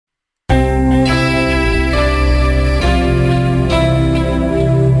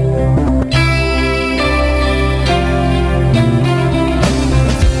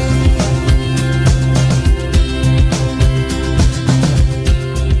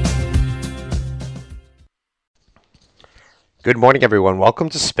Good morning, everyone. Welcome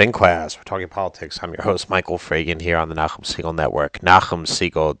to Spin Class. We're talking politics. I'm your host, Michael Fragan, here on the Nachum Siegel Network,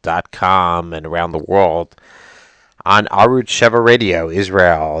 NachumSiegel.com, and around the world on Arutz Sheva Radio,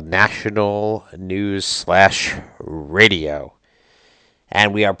 Israel, national news slash radio.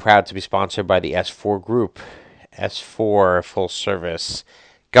 And we are proud to be sponsored by the S4 Group, S4 Full Service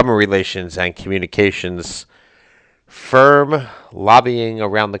Government Relations and Communications firm lobbying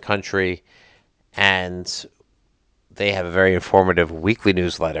around the country, and they have a very informative weekly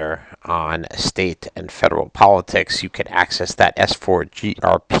newsletter on state and federal politics. You can access that s4grp.com.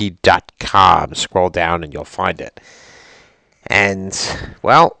 Scroll down and you'll find it. And,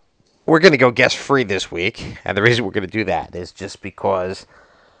 well, we're going to go guest free this week. And the reason we're going to do that is just because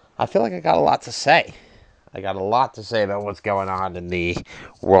I feel like I got a lot to say. I got a lot to say about what's going on in the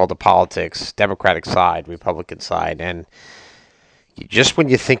world of politics, Democratic side, Republican side. And just when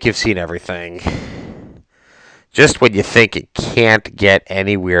you think you've seen everything, just when you think it can't get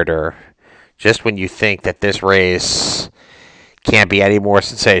any weirder, just when you think that this race can't be any more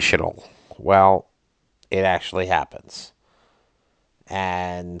sensational, well, it actually happens.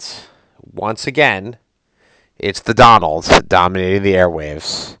 And once again, it's the Donalds dominating the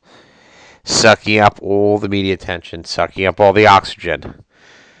airwaves, sucking up all the media attention, sucking up all the oxygen.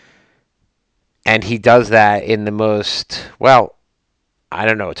 And he does that in the most, well, I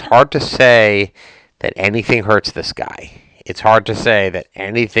don't know, it's hard to say that anything hurts this guy. It's hard to say that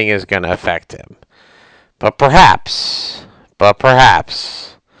anything is going to affect him. But perhaps,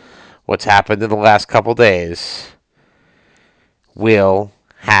 what's happened in the last couple days will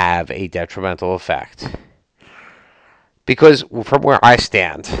have a detrimental effect. Because from where I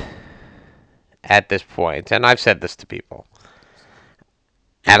stand at this point, and I've said this to people,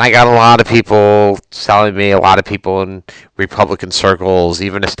 and I got a lot of people telling me, a lot of people in Republican circles,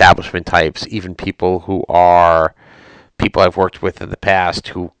 even establishment types, even people who are people I've worked with in the past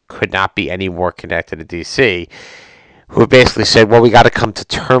who could not be any more connected to D.C., who have basically said, well, we got to come to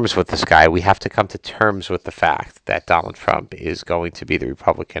terms with this guy. We have to come to terms with the fact that Donald Trump is going to be the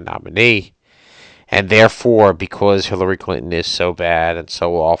Republican nominee. And therefore, because Hillary Clinton is so bad and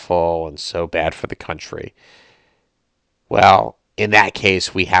so awful and so bad for the country, well, in that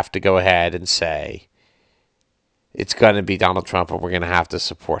case, we have to go ahead and say it's going to be Donald Trump and we're going to have to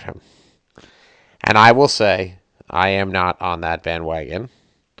support him. And I will say I am not on that bandwagon.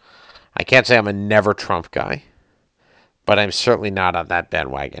 I can't say I'm a never Trump guy, but I'm certainly not on that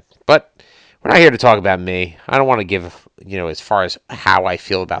bandwagon. But we're not here to talk about me. I don't want to give, as far as how I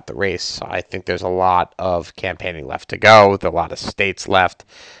feel about the race. I think there's a lot of campaigning left to go. There's a lot of states left.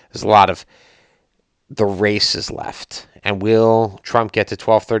 There's a lot of the race is left. And will Trump get to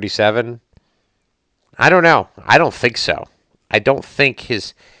 1237? I don't know. I don't think so. I don't think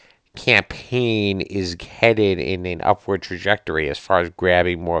his campaign is headed in an upward trajectory as far as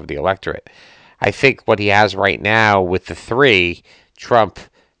grabbing more of the electorate. I think what he has right now with the three, Trump,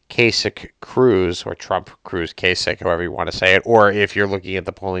 Kasich, Cruz, or Trump, Cruz, Kasich, however you want to say it, or if you're looking at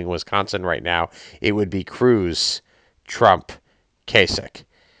the polling in Wisconsin right now, it would be Cruz, Trump, Kasich.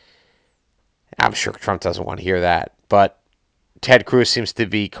 I'm sure Trump doesn't want to hear that, but Ted Cruz seems to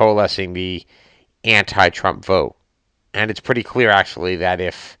be coalescing the anti-Trump vote. And it's pretty clear, actually, that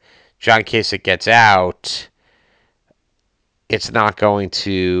if John Kasich gets out, it's not going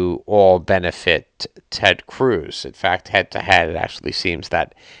to all benefit Ted Cruz. In fact, head-to-head, it actually seems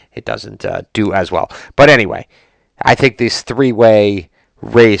that it doesn't do as well. But anyway, I think this three-way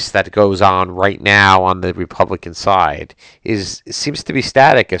race that goes on right now on the Republican side seems to be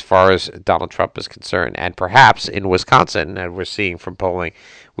static as far as Donald Trump is concerned. And perhaps in Wisconsin, and we're seeing from polling,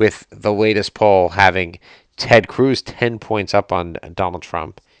 with the latest poll having Ted Cruz 10 points up on Donald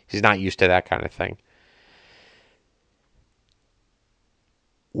Trump. He's not used to that kind of thing.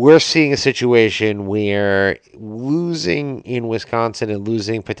 We're seeing a situation where losing in Wisconsin and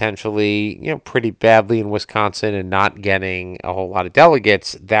losing potentially, pretty badly in Wisconsin and not getting a whole lot of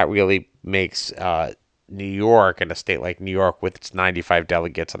delegates, that really makes New York, and a state like New York with its 95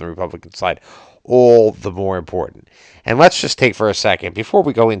 delegates on the Republican side, all the more important. And let's just take for a second, before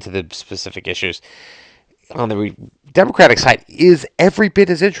we go into the specific issues, on the Democratic side is every bit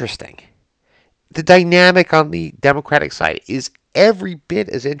as interesting. The dynamic on the Democratic side is every bit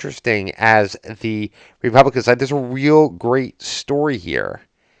as interesting as the Republican side. There's a real great story here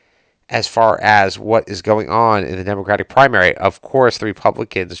as far as what is going on in the Democratic primary. Of course, the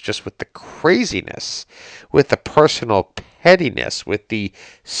Republicans, just with the craziness, with the personal pettiness, with the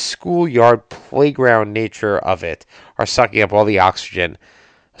schoolyard playground nature of it, are sucking up all the oxygen,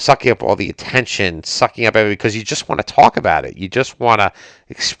 sucking up all the attention, sucking up everything, because you just want to talk about it. You just want to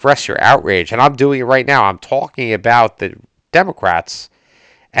express your outrage. And I'm doing it right now. I'm talking about the Democrats.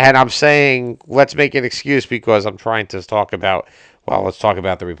 And I'm saying, let's make an excuse because I'm trying to talk about, well, let's talk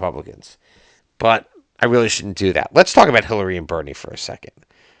about the Republicans. But I really shouldn't do that. Let's talk about Hillary and Bernie for a second.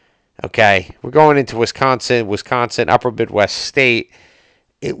 Okay, we're going into Wisconsin, upper Midwest state.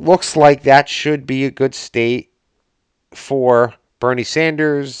 It looks like that should be a good state for Bernie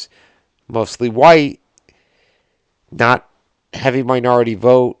Sanders, mostly white, not heavy minority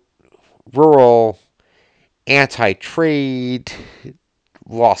vote, rural, anti-trade,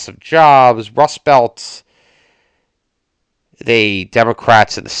 loss of jobs, Rust Belts. The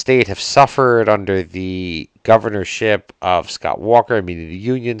Democrats in the state have suffered under the governorship of Scott Walker, meaning the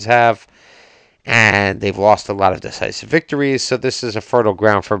unions have, and they've lost a lot of decisive victories. So this is a fertile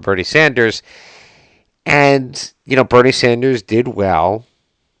ground for Bernie Sanders. And, Bernie Sanders did well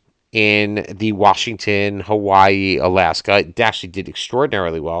in the Washington, Hawaii, Alaska. It actually did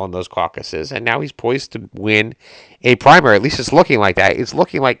extraordinarily well in those caucuses, and now he's poised to win a primary. At least it's looking like that. It's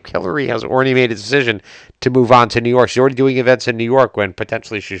looking like Hillary has already made a decision to move on to New York. She's already doing events in New York when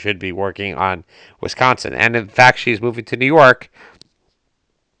potentially she should be working on Wisconsin. And in fact, she's moving to New York.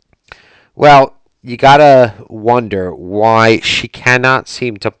 Well, you gotta wonder why she cannot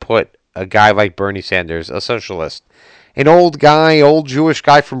seem to put a guy like Bernie Sanders, a socialist, an old Jewish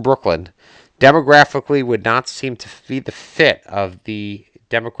guy from Brooklyn, demographically would not seem to be the fit of the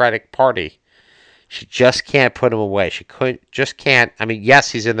Democratic Party. She just can't put him away. Just can't. I mean,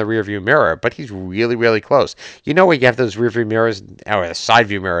 yes, he's in the rearview mirror, but he's really, really close. Where you have those rearview mirrors, or the side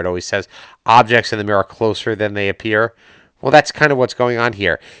view mirror, it always says objects in the mirror closer than they appear. Well, that's kind of what's going on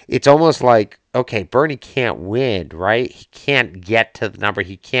here. It's almost like, okay, Bernie can't win, right? He can't get to the number.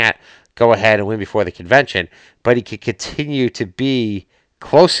 He can't go ahead and win before the convention, but he could continue to be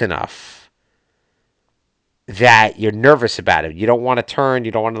close enough that you're nervous about him. You don't want to turn,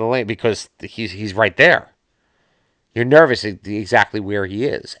 you don't want to lane because he's right there. You're nervous exactly where he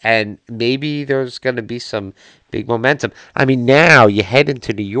is. And maybe there's going to be some big momentum. I mean, now you head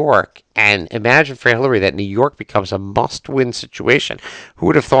into New York, and imagine for Hillary that New York becomes a must-win situation. Who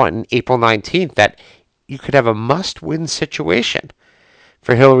would have thought in April 19th that you could have a must-win situation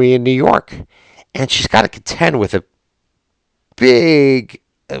for Hillary in New York? And she's got to contend with a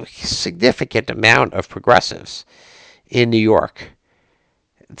significant amount of progressives in New York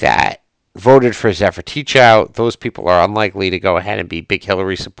that voted for Zephyr Teachout. Those people are unlikely to go ahead and be big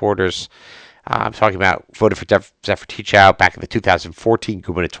Hillary supporters. I'm talking about voted for Zephyr Teachout back in the 2014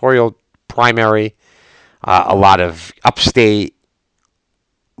 gubernatorial primary. A lot of upstate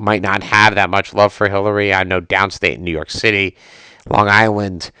might not have that much love for Hillary. I know downstate in New York City, Long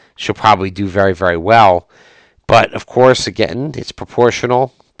Island, she'll probably do very, very well. But, of course, again, it's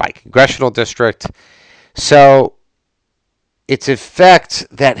proportional by congressional district. So it's in fact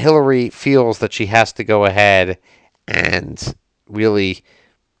that Hillary feels that she has to go ahead and really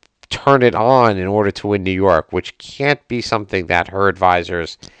turn it on in order to win New York, which can't be something that her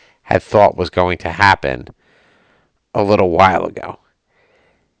advisors had thought was going to happen a little while ago.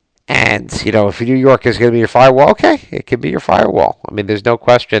 And, if New York is going to be your firewall, okay, it can be your firewall. I mean, there's no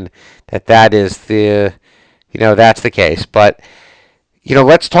question that is that's the case. But,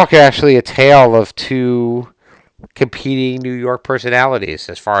 let's talk actually a tale of two competing New York personalities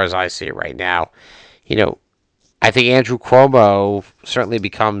as far as I see it right now. I think Andrew Cuomo certainly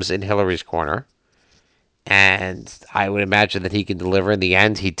becomes in Hillary's corner. And I would imagine that he can deliver in the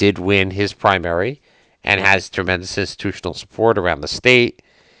end. He did win his primary and has tremendous institutional support around the state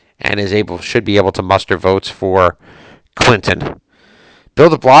and should be able to muster votes for Clinton. Bill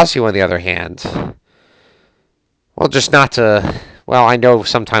de Blasio, on the other hand, I know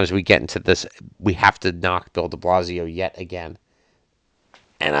sometimes we get into this, we have to knock Bill de Blasio yet again.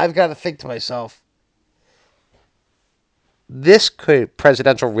 And I've got to think to myself, this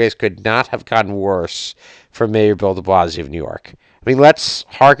presidential race could not have gotten worse for Mayor Bill de Blasio of New York. I mean, let's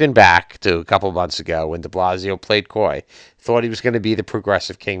harken back to a couple months ago when de Blasio played coy, thought he was going to be the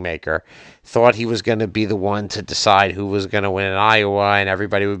progressive kingmaker, thought he was going to be the one to decide who was going to win in Iowa, and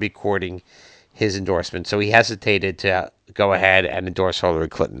everybody would be courting his endorsement. So he hesitated to go ahead and endorse Hillary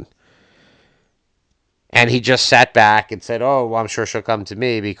Clinton. And he just sat back and said, oh, well, I'm sure she'll come to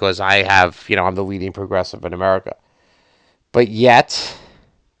me because I'm the leading progressive in America. But yet,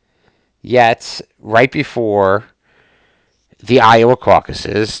 right before the Iowa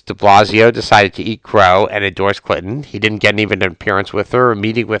caucuses, de Blasio decided to eat crow and endorse Clinton. He didn't get even an appearance with her, a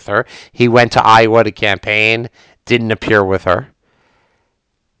meeting with her. He went to Iowa to campaign, didn't appear with her.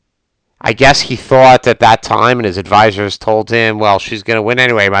 I guess he thought at that time, and his advisors told him, well, she's going to win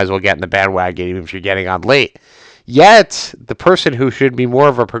anyway, might as well get in the bandwagon even if you're getting on late. Yet, the person who should be more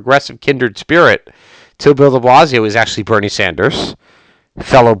of a progressive kindred spirit to Bill de Blasio is actually Bernie Sanders,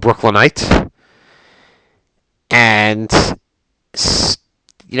 fellow Brooklynite. And,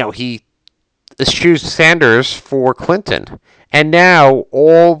 he eschewed Sanders for Clinton. And now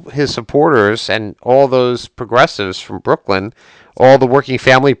all his supporters and all those progressives from Brooklyn, all the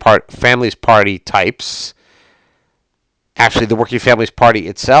families party types, actually the Working Families Party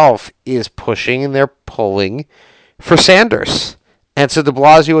itself is pushing and they're pulling for Sanders. And so de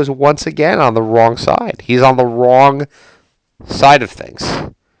Blasio is once again on the wrong side. He's on the wrong side of things.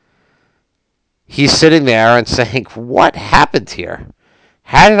 He's sitting there and saying, what happened here?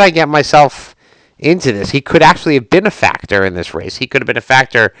 How did I get myself into this? He could actually have been a factor in this race. He could have been a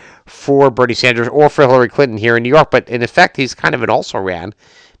factor for Bernie Sanders or for Hillary Clinton here in New York. But in effect, he's kind of an also-ran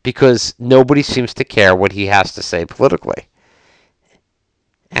because nobody seems to care what he has to say politically.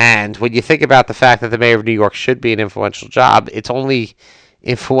 And when you think about the fact that the mayor of New York should be an influential job, it's only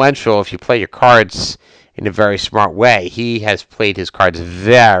influential if you play your cards in a very smart way. He has played his cards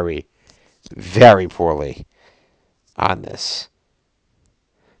very, very poorly on this.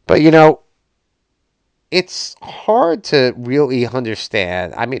 But, it's hard to really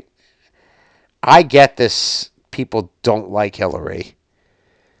understand. I mean, I get this. People don't like Hillary,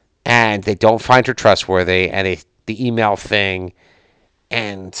 and they don't find her trustworthy, and the email thing,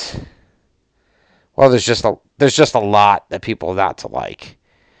 and well, there's just a lot that people not to like.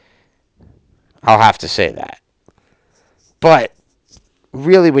 I'll have to say that. But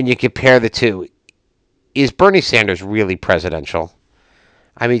really, when you compare the two, is Bernie Sanders really presidential?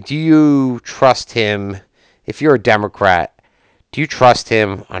 I mean, do you trust him? If you're a Democrat, do you trust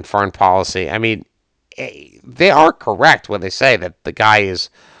him on foreign policy? I mean, they are correct when they say that the guy is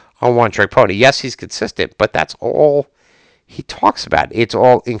a one-trick pony. Yes, he's consistent, but that's all he talks about. It's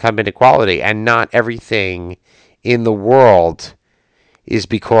all income inequality, and not everything in the world is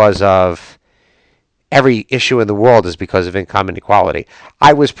because of every issue in the world is because of income inequality.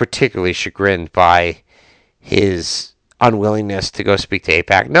 I was particularly chagrined by his unwillingness to go speak to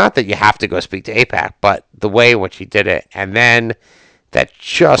AIPAC. Not that you have to go speak to AIPAC, but the way in which he did it, and then that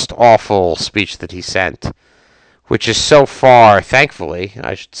just awful speech that he sent, which is so far, thankfully,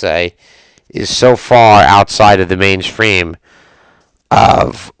 I should say, is so far outside of the mainstream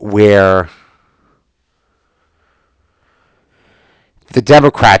of where the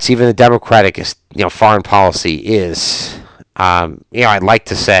Democrats, even the Democratic, foreign policy is. I'd like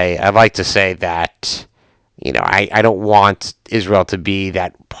to say that, I don't want Israel to be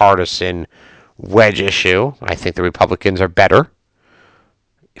that partisan wedge issue. I think the Republicans are better,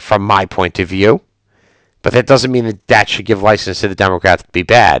 from my point of view. But that doesn't mean that should give license to the Democrats to be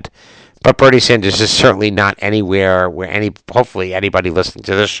bad. But Bernie Sanders is certainly not anywhere where hopefully anybody listening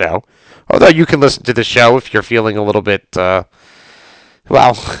to this show, although you can listen to the show if you're feeling a little bit, if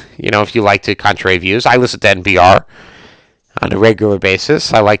you like to contrary views. I listen to NPR on a regular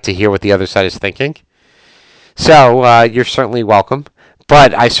basis. I like to hear what the other side is thinking. So you're certainly welcome.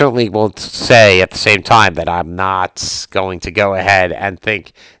 But I certainly will say at the same time that I'm not going to go ahead and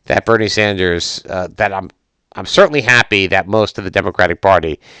think that Bernie Sanders, that I'm certainly happy that most of the Democratic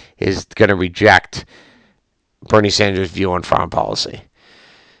Party is going to reject Bernie Sanders' view on foreign policy.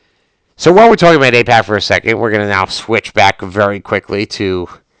 So while we're talking about AIPAC for a second, we're going to now switch back very quickly to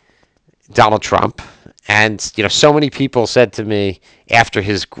Donald Trump. And, so many people said to me after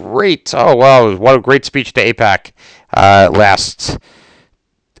his what a great speech to AIPAC last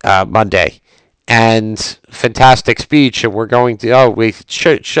Monday. And fantastic speech, and we're going to,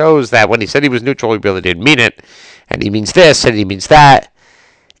 shows that when he said he was neutral, he really didn't mean it, and he means this, and he means that,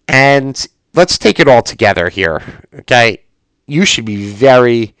 and let's take it all together here, okay? You should be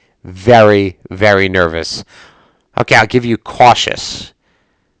very, very, very nervous. Okay, I'll give you cautious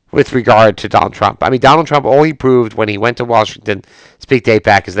with regard to Donald Trump. I mean, Donald Trump, all he proved when he went to Washington to speak to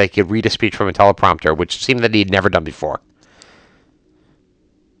AIPAC is that he could read a speech from a teleprompter, which seemed that he'd never done before.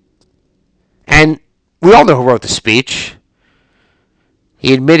 And we all know who wrote the speech.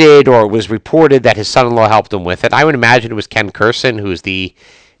 He admitted, or it was reported, that his son-in-law helped him with it. I would imagine it was Ken Kurson, who's the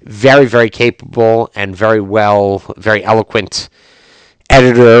very, very capable and very eloquent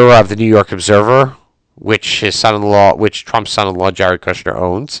editor of the New York Observer, which Trump's son-in-law, Jared Kushner,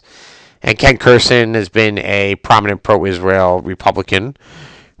 owns. And Ken Kurson has been a prominent pro-Israel Republican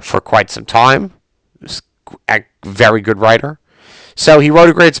for quite some time. He's a very good writer. So he wrote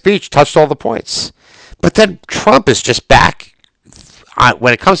a great speech, touched all the points. But then Trump is just back.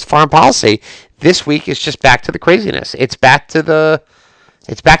 When it comes to foreign policy, this week is just back to the craziness. It's back to the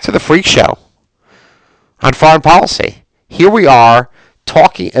freak show on foreign policy. Here we are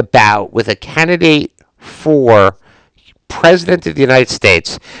talking about with a candidate for president of the United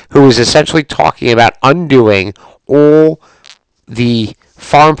States who is essentially talking about undoing all the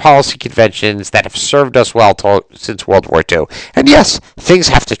foreign policy conventions that have served us well since World War II. And yes, things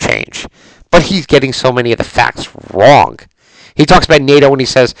have to change. But he's getting so many of the facts wrong. He talks about NATO and he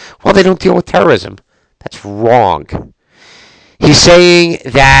says, well, they don't deal with terrorism. That's wrong. He's saying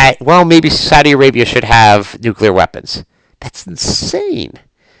that, well, maybe Saudi Arabia should have nuclear weapons. That's insane.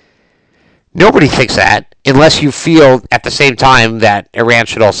 Nobody thinks that unless you feel at the same time that Iran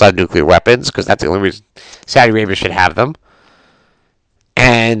should also have nuclear weapons, because that's the only reason Saudi Arabia should have them.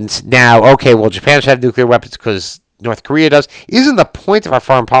 And now, okay, well, Japan should have nuclear weapons because North Korea does. Isn't the point of our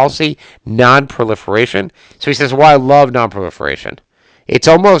foreign policy non-proliferation? So he says, well, I love non-proliferation. It's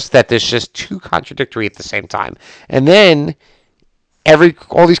almost that there's just too contradictory at the same time. And then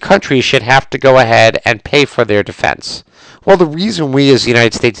all these countries should have to go ahead and pay for their defense. Well, the reason we as the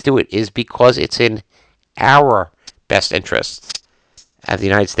United States do it is because it's in our best interest as the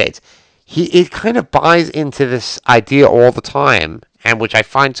United States. It kind of buys into this idea all the time, and which I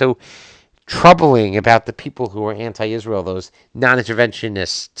find so troubling about the people who are anti-Israel, those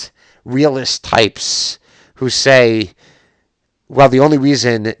non-interventionist, realist types who say, well, the only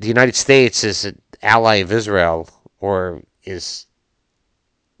reason the United States is an ally of Israel or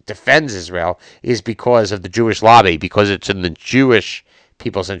defends Israel is because of the Jewish lobby, because it's in the Jewish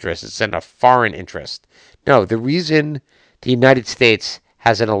people's interest. It's in a foreign interest. No, the reason the United States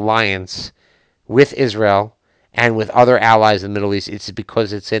has an alliance with Israel and with other allies in the Middle East is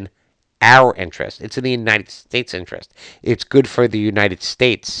because it's in our interest. It's in the United States' interest. It's good for the United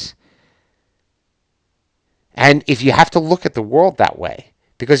States. And if you have to look at the world that way,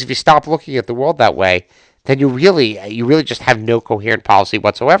 because if you stop looking at the world that way, then you really just have no coherent policy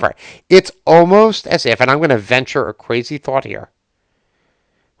whatsoever. It's almost as if, and I'm going to venture a crazy thought here,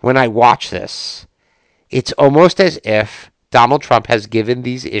 when I watch this, it's almost as if Donald Trump has given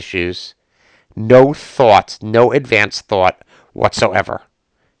these issues no thought, no advanced thought whatsoever.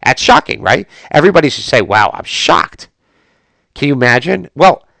 That's shocking, right? Everybody should say, wow, I'm shocked. Can you imagine?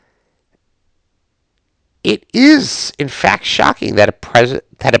 Well, it is, in fact, shocking that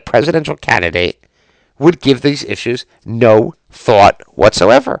a presidential candidate would give these issues no thought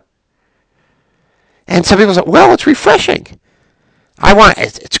whatsoever. And some people say, well, it's refreshing.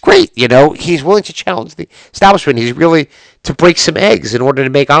 It's great, he's willing to challenge the establishment. He's really to break some eggs in order to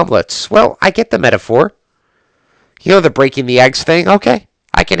make omelets. Well, I get the metaphor. The breaking the eggs thing. Okay,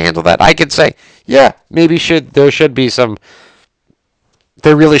 I can handle that. I can say, yeah, maybe there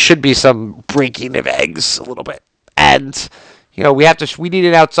really should be some breaking of eggs a little bit. And, we need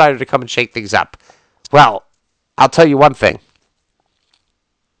an outsider to come and shake things up. Well, I'll tell you one thing.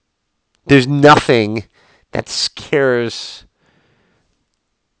 There's nothing that scares.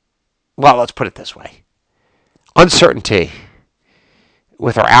 Well, let's put it this way. Uncertainty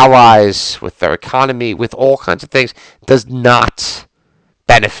with our allies, with our economy, with all kinds of things, does not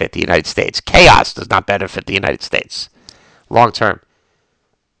benefit the United States. Chaos does not benefit the United States long term.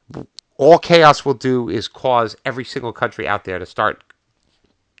 All chaos will do is cause every single country out there to start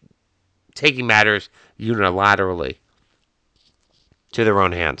taking matters unilaterally to their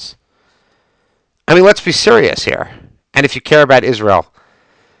own hands. I mean, let's be serious here. And if you care about Israel,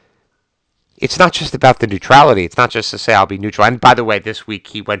 it's not just about the neutrality. It's not just to say I'll be neutral. And by the way, this week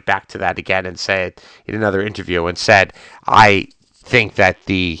he went back to that again and said in another interview and said, I think that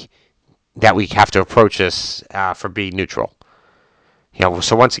we have to approach this for being neutral.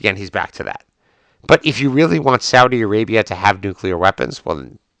 So once again, he's back to that. But if you really want Saudi Arabia to have nuclear weapons, well,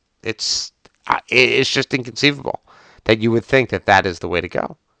 it's just inconceivable that you would think that is the way to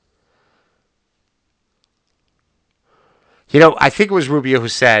go. I think it was Rubio who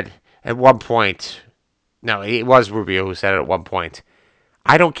said at one point, no, it was Rubio who said it at one point,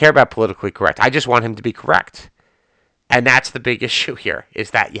 I don't care about politically correct. I just want him to be correct. And that's the big issue here,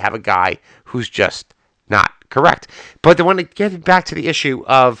 is that you have a guy who's just not correct. But I want to get back to the issue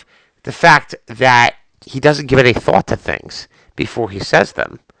of the fact that he doesn't give any thought to things before he says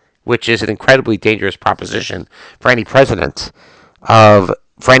them, which is an incredibly dangerous proposition for any president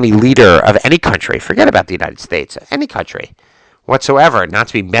for any leader of any country. Forget about the United States, any country whatsoever. Not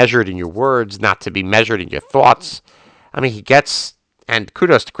to be measured in your words, not to be measured in your thoughts. I mean, and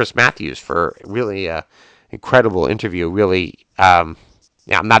kudos to Chris Matthews for really incredible interview. Really, I'm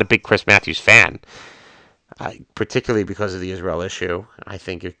not a big Chris Matthews fan, particularly because of the Israel issue. I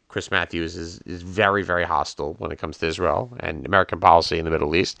think Chris Matthews is very, very hostile when it comes to Israel and American policy in the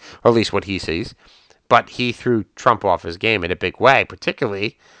Middle East, or at least what he sees. But he threw Trump off his game in a big way,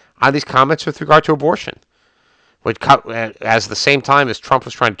 particularly on these comments with regard to abortion. As the same time as Trump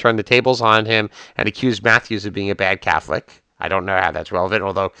was trying to turn the tables on him and accuse Matthews of being a bad Catholic. I don't know how that's relevant,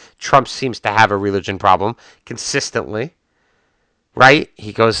 although Trump seems to have a religion problem consistently. Right?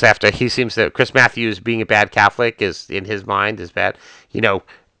 He seems that Chris Matthews being a bad Catholic is, in his mind, is bad.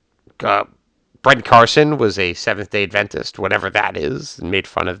 Uh, Brent Carson was a Seventh-day Adventist, whatever that is, and made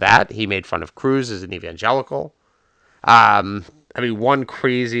fun of that. He made fun of Cruz as an evangelical. One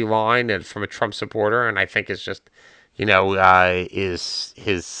crazy line from a Trump supporter, and I think it's just, is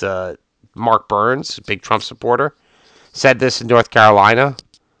his Mark Burns, big Trump supporter, said this in North Carolina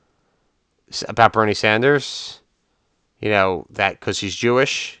about Bernie Sanders. That because he's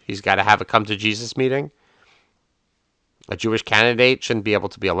Jewish, he's got to have a come to Jesus meeting. A Jewish candidate shouldn't be able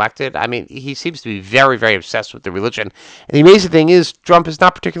to be elected. He seems to be very, very obsessed with the religion. And the amazing thing is, Trump is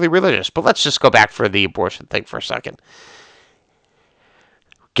not particularly religious. But let's just go back for the abortion thing for a second.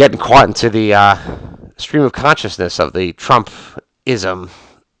 Getting caught into the stream of consciousness of the Trumpism.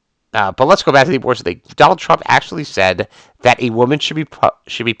 But let's go back to the abortion thing. Donald Trump actually said that a woman should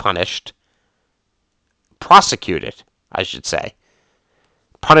be punished, prosecuted, I should say,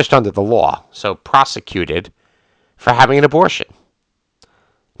 punished under the law. So prosecuted for having an abortion.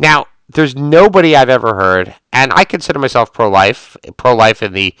 Now, there's nobody I've ever heard, and I consider myself pro-life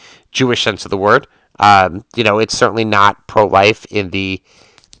in the Jewish sense of the word. It's certainly not pro-life in the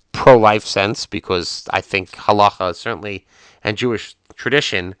pro-life sense, because I think halacha certainly, and Jewish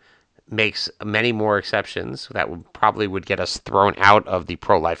tradition, makes many more exceptions that would get us thrown out of the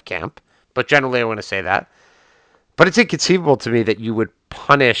pro-life camp. But generally, I want to say that. But it's inconceivable to me that you would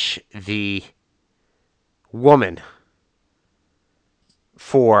punish the woman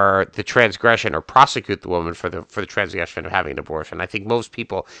for the transgression, or prosecute the woman for the transgression of having an abortion. I think most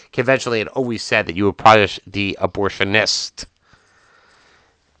people conventionally had always said that you would punish the abortionist.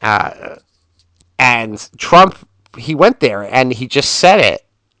 And Trump, he went there and he just said it.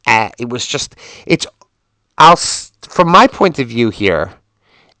 From my point of view here,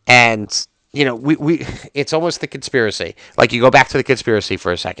 and it's almost the conspiracy. Like, you go back to the conspiracy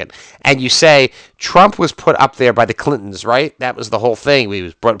for a second, and you say Trump was put up there by the Clintons, right? That was the whole thing. He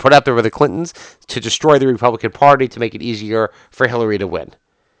was put up there with the Clintons to destroy the Republican Party, to make it easier for Hillary to win.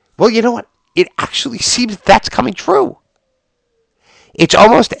 Well, you know what? It actually seems that's coming true. It's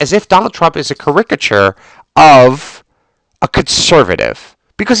almost as if Donald Trump is a caricature of a conservative,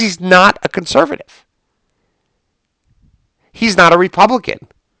 because he's not a conservative. He's not a Republican.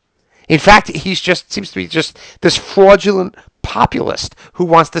 In fact, seems to be just this fraudulent populist who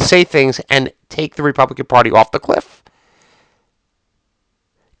wants to say things and take the Republican Party off the cliff.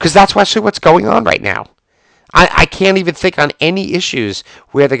 Because that's actually what's going on right now. I can't even think on any issues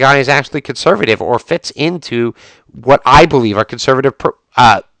where the guy is actually conservative or fits into what I believe are conservative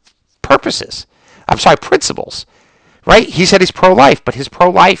principles. Right? He said he's pro-life, but his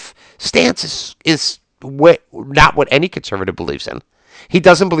pro-life stance is not what any conservative believes in. He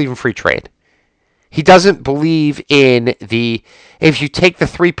doesn't believe in free trade. He doesn't believe in if you take the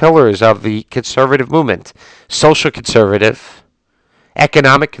three pillars of the conservative movement, social conservative,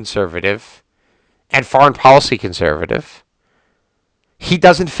 economic conservative, and foreign policy conservative, he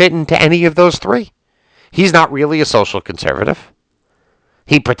doesn't fit into any of those three. He's not really a social conservative.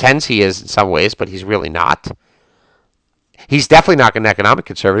 He pretends he is in some ways, but he's really not. He's definitely not an economic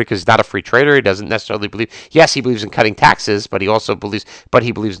conservative, because he's not a free trader. He doesn't necessarily believe. Yes, he believes in cutting taxes, but he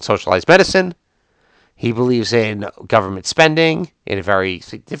believes in socialized medicine. He believes in government spending in a very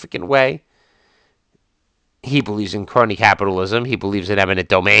significant way. He believes in crony capitalism. He believes in eminent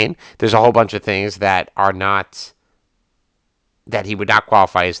domain. There's a whole bunch of things that he would not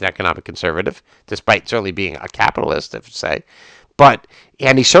qualify as an economic conservative, despite certainly being a capitalist, I would say.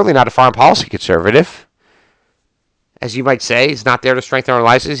 And he's certainly not a foreign policy conservative. As you might say, he's not there to strengthen our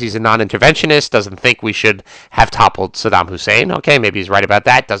alliances. He's a non-interventionist, doesn't think we should have toppled Saddam Hussein. Okay, maybe he's right about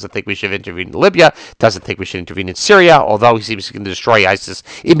that. Doesn't think we should intervene in Libya. Doesn't think we should intervene in Syria, although he seems to destroy ISIS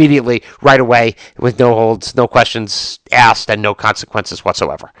immediately, right away, with no holds, no questions asked, and no consequences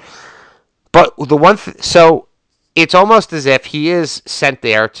whatsoever. But so it's almost as if he is sent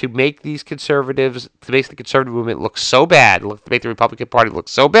there to make the conservative movement look so bad, to make the Republican Party look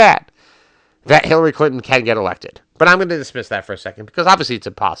so bad, that Hillary Clinton can get elected. But I'm going to dismiss that for a second, because obviously it's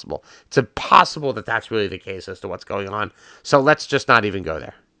impossible. It's impossible that that's really the case as to what's going on. So let's just not even go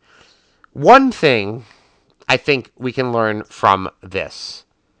there. One thing I think we can learn from this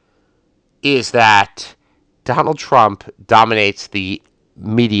is that Donald Trump dominates the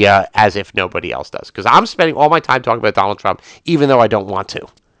media as if nobody else does. Because I'm spending all my time talking about Donald Trump, even though I don't want to.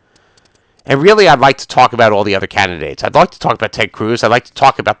 And really, I'd like to talk about all the other candidates. I'd like to talk about Ted Cruz. I'd like to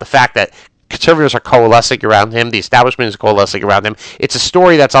talk about the fact that conservatives are coalescing around him. The establishment is coalescing around him. It's a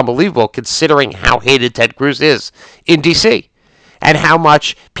story that's unbelievable considering how hated Ted Cruz is in D.C. and how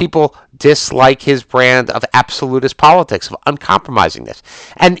much people dislike his brand of absolutist politics, of uncompromisingness.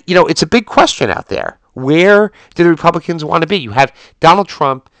 And, it's a big question out there. Where do the Republicans want to be? You have Donald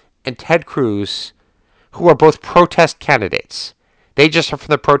Trump and Ted Cruz, who are both protest candidates. They just are from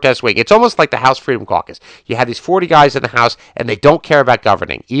the protest wing. It's almost like the House Freedom Caucus. You have these 40 guys in the House, and they don't care about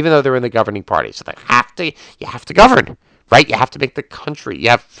governing, even though they're in the governing party. So you have to govern, right? You have to make the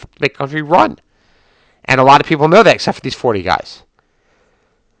country run. And a lot of people know that, except for these 40 guys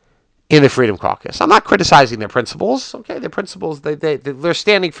in the Freedom Caucus. I'm not criticizing their principles. Okay, their principles, they're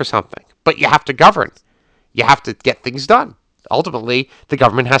standing for something. But you have to govern. You have to get things done. Ultimately, the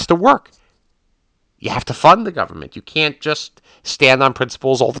government has to work. You have to fund the government. You can't just stand on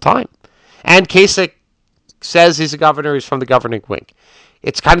principles all the time. And Kasich says he's a governor. He's from the governing wing.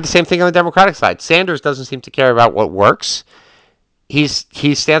 It's kind of the same thing on the Democratic side. Sanders doesn't seem to care about what works. He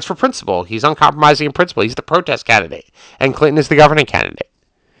stands for principle. He's uncompromising in principle. He's the protest candidate. And Clinton is the governing candidate.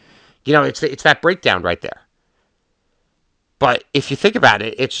 It's that breakdown right there. But if you think about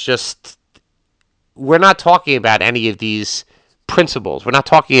it, it's just, we're not talking about any of these principles. We're not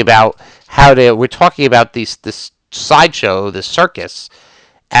talking about we're talking about this sideshow, this circus,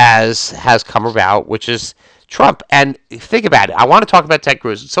 as has come about, which is Trump. And think about it. I want to talk about Ted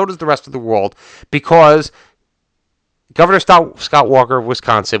Cruz, and so does the rest of the world, because Governor Scott Walker of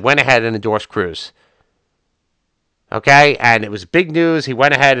Wisconsin went ahead and endorsed Cruz. Okay, and it was big news. He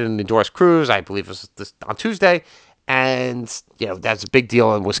went ahead and endorsed Cruz. I believe it was on Tuesday, and that's a big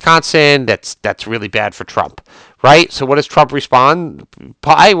deal in Wisconsin. That's really bad for Trump, right? So what does Trump respond?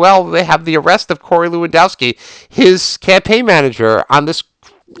 Well, they have the arrest of Corey Lewandowski, his campaign manager, on this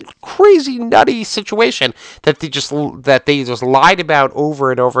crazy nutty situation that they just lied about over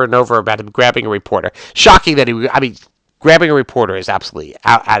and over and over about him grabbing a reporter. Shocking that grabbing a reporter is absolutely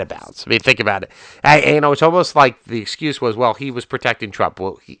out of bounds. Think about it. It's almost like the excuse was, well, he was protecting Trump.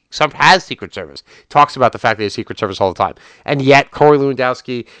 Well, Trump has Secret Service. Talks about the fact that he has Secret Service all the time. And yet, Corey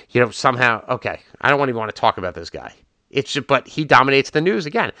Lewandowski, somehow, okay, I don't even want to talk about this guy. But he dominates the news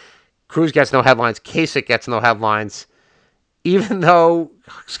again. Cruz gets no headlines. Kasich gets no headlines. Even though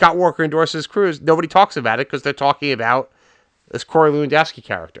Scott Walker endorses Cruz, nobody talks about it because they're talking about this Corey Lewandowski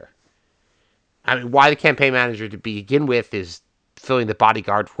character. Why the campaign manager to begin with is filling the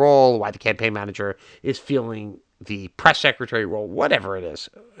bodyguard role, why the campaign manager is filling the press secretary role, whatever it is.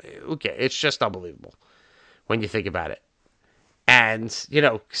 Okay, it's just unbelievable when you think about it. And,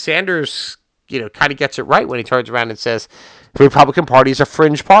 Sanders, kind of gets it right when he turns around and says the Republican Party is a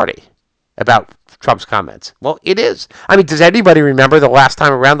fringe party about Trump's comments. Well, it is. Does anybody remember the last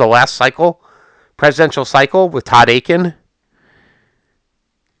time around, the last presidential cycle with Todd Aiken?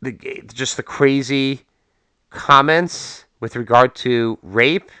 Just the crazy comments with regard to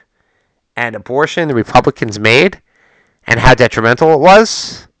rape and abortion the Republicans made and how detrimental it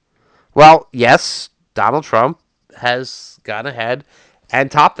was. Well, yes, Donald Trump has gone ahead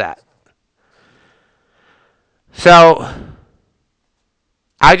and topped that. So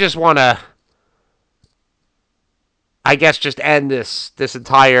I just want to, just end this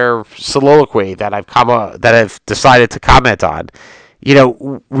entire soliloquy that I've decided to comment on.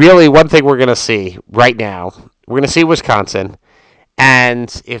 Really, one thing we're going to see right now, we're going to see Wisconsin,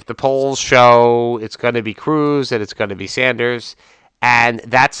 and if the polls show it's going to be Cruz and it's going to be Sanders, and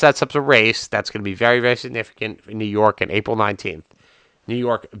that sets up a race that's going to be very, very significant in New York on April 19th. New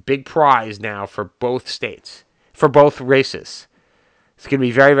York, big prize now for both states, for both races. It's going to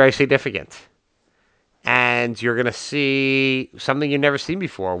be very, very significant. And you're going to see something you've never seen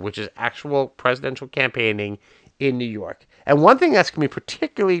before, which is actual presidential campaigning in New York. And one thing that's going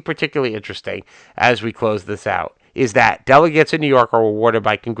to be particularly interesting as we close this out is that delegates in New York are awarded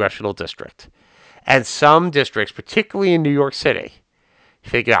by congressional district. And some districts, particularly in New York City,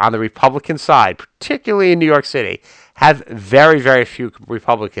 on the Republican side, particularly in New York City, have very, very few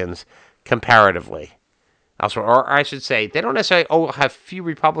Republicans comparatively. Also, or I should say, they don't necessarily have few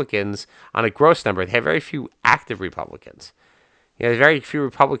Republicans on a gross number. They have very few active Republicans. Very few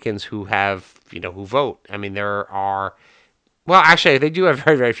Republicans who have, who vote. There are, well, actually, they do have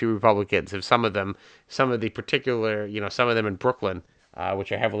very, very few Republicans. If some of the particular, some of them in Brooklyn,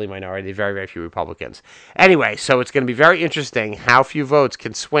 which are heavily minority, very, very few Republicans. Anyway, so it's going to be very interesting how few votes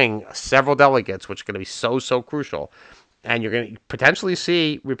can swing several delegates, which is going to be so crucial. And you're going to potentially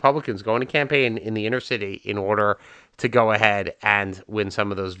see Republicans going to campaign in the inner city in order to go ahead and win some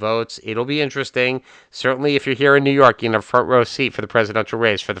of those votes. It'll be interesting. Certainly, if you're here in New York, you have a front row seat for the presidential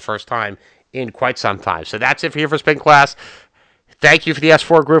race for the first time in quite some time. So that's it for here for Spin Class. Thank you for the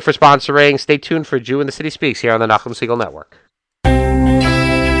S4 Group for sponsoring. Stay tuned for Jew in the City Speaks here on the Nachum Siegel Network.